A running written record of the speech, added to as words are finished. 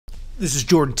This is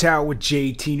Jordan Tower with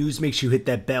JT News. Make sure you hit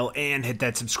that bell and hit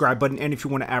that subscribe button. And if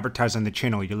you want to advertise on the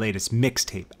channel, your latest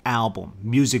mixtape, album,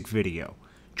 music video,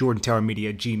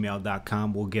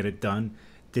 jordantowermedia@gmail.com. We'll get it done.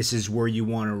 This is where you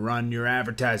want to run your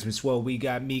advertisements. Well, we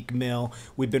got Meek Mill.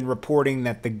 We've been reporting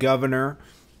that the governor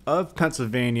of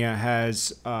Pennsylvania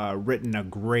has written a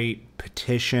great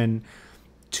petition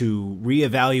to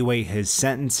reevaluate his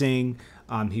sentencing.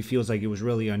 He feels like it was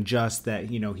really unjust that,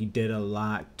 he did a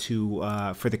lot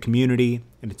for the community,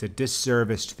 and it's a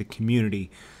disservice to the community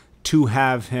to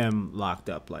have him locked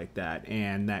up like that,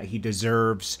 and that he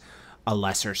deserves a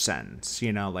lesser sentence,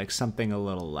 like something a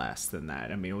little less than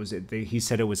that. I mean, he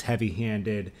said it was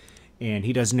heavy-handed, and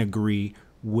he doesn't agree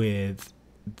with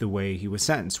the way he was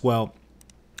sentenced. Well,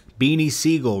 Beanie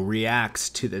Sigel reacts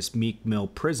to this Meek Mill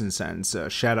prison sentence.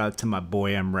 Shout out to my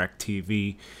boy MREC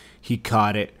TV. He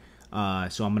caught it.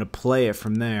 So I'm going to play it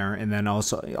from there, and then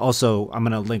also I'm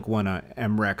going to link one of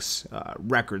MREC's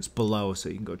records below so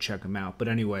you can go check them out. But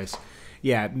anyways,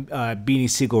 yeah, Beanie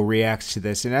Sigel reacts to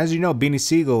this. And as you know, Beanie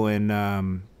Sigel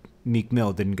and Meek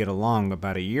Mill didn't get along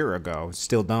about a year ago.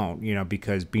 Still don't,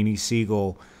 because Beanie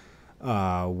Sigel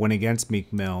went against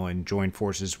Meek Mill and joined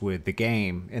forces with The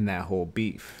Game in that whole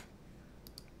beef.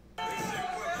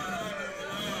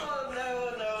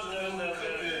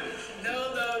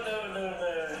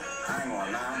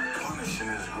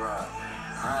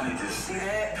 Honey, just see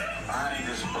that? Honey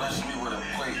just blessed me with a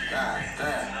plate. God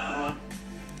damn.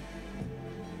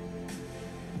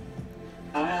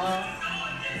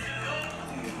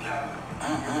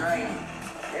 Right.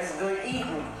 That's good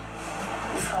eating.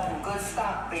 It's some good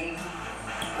stock, baby.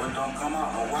 What don't come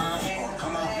out no wives or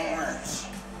come out no rents?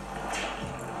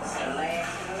 It's the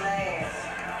last of the last.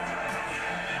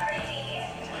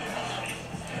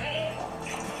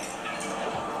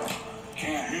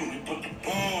 Can't mute me, put the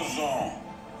balls on.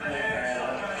 That's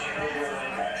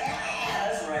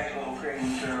right, little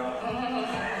crazy girl.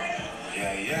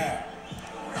 Yeah.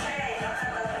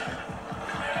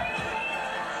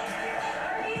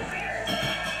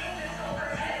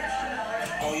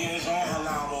 Oh yeah, it's all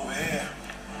allowed over here.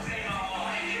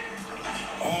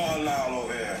 All allowed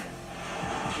over here.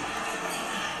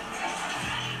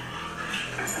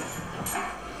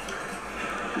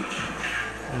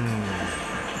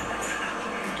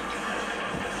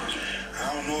 I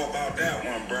don't know about that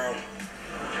one, bro.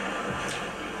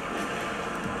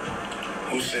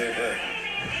 Who said that?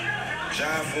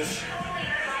 Jaffas?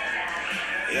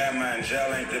 Yeah, man,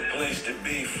 jail ain't the place to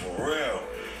be, for real.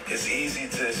 It's easy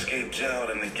to escape jail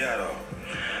than the ghetto.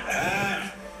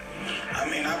 I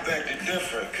mean, I beg to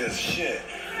differ, cause shit,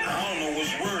 I don't know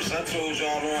what's worse. I told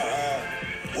y'all,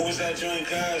 what was that joint,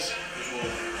 guys?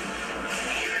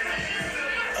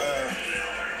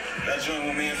 That joint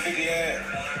with me and 50 had,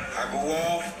 I go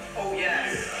off. Oh,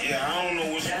 yes. Yeah, I don't know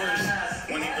what's worse,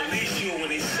 when they release you or when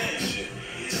they sentence you.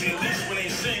 See, at least when they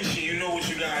sentence you, you know what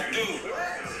you gotta do.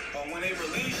 But when they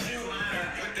release you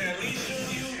and put that leash on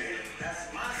you,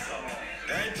 That's my song.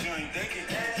 that joint, they can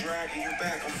keep dragging you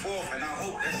back and forth, and I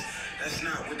hope that's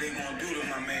not what they gonna do to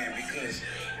my man, because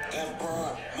that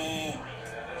broad, man,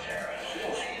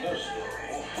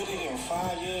 what it in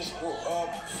 5 years,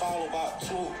 followed by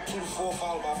 2 to 4,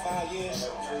 followed by 5 years,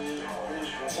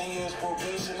 10 years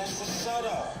probation, that's the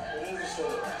setup.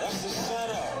 That's the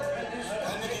setup.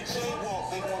 That nigga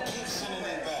jaywalk, they gonna keep sending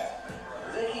him back.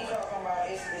 They keep talking about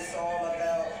it's all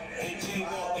about They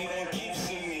jaywalk, they gonna keep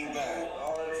sending him back.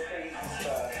 all of this crazy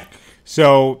stuff.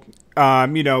 So,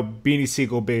 Beanie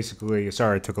Sigel basically,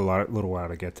 sorry it took a little while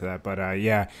to get to that, but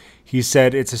yeah, he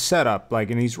said it's a setup,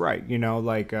 and he's right,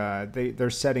 they're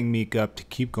setting Meek up to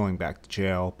keep going back to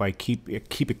jail by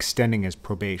keep extending his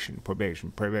probation.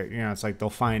 It's like they'll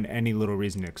find any little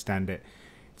reason to extend it.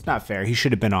 It's not fair. He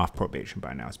should have been off probation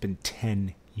by now. It's been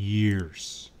 10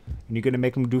 years. And you're going to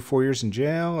make him do 4 years in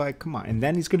jail? Like, come on. And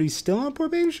then he's going to be still on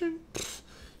probation?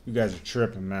 You guys are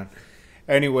tripping, man.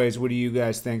 Anyways, what do you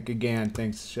guys think? Again,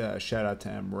 thanks. Shout out to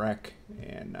MREC.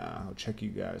 And I'll check you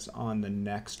guys on the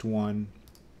next one.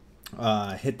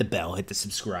 Hit the bell. Hit the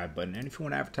subscribe button. And if you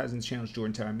want to advertise on the channel, it's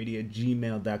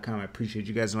jordantowermedia@gmail.com. I appreciate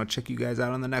you guys. And I'll check you guys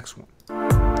out on the next one.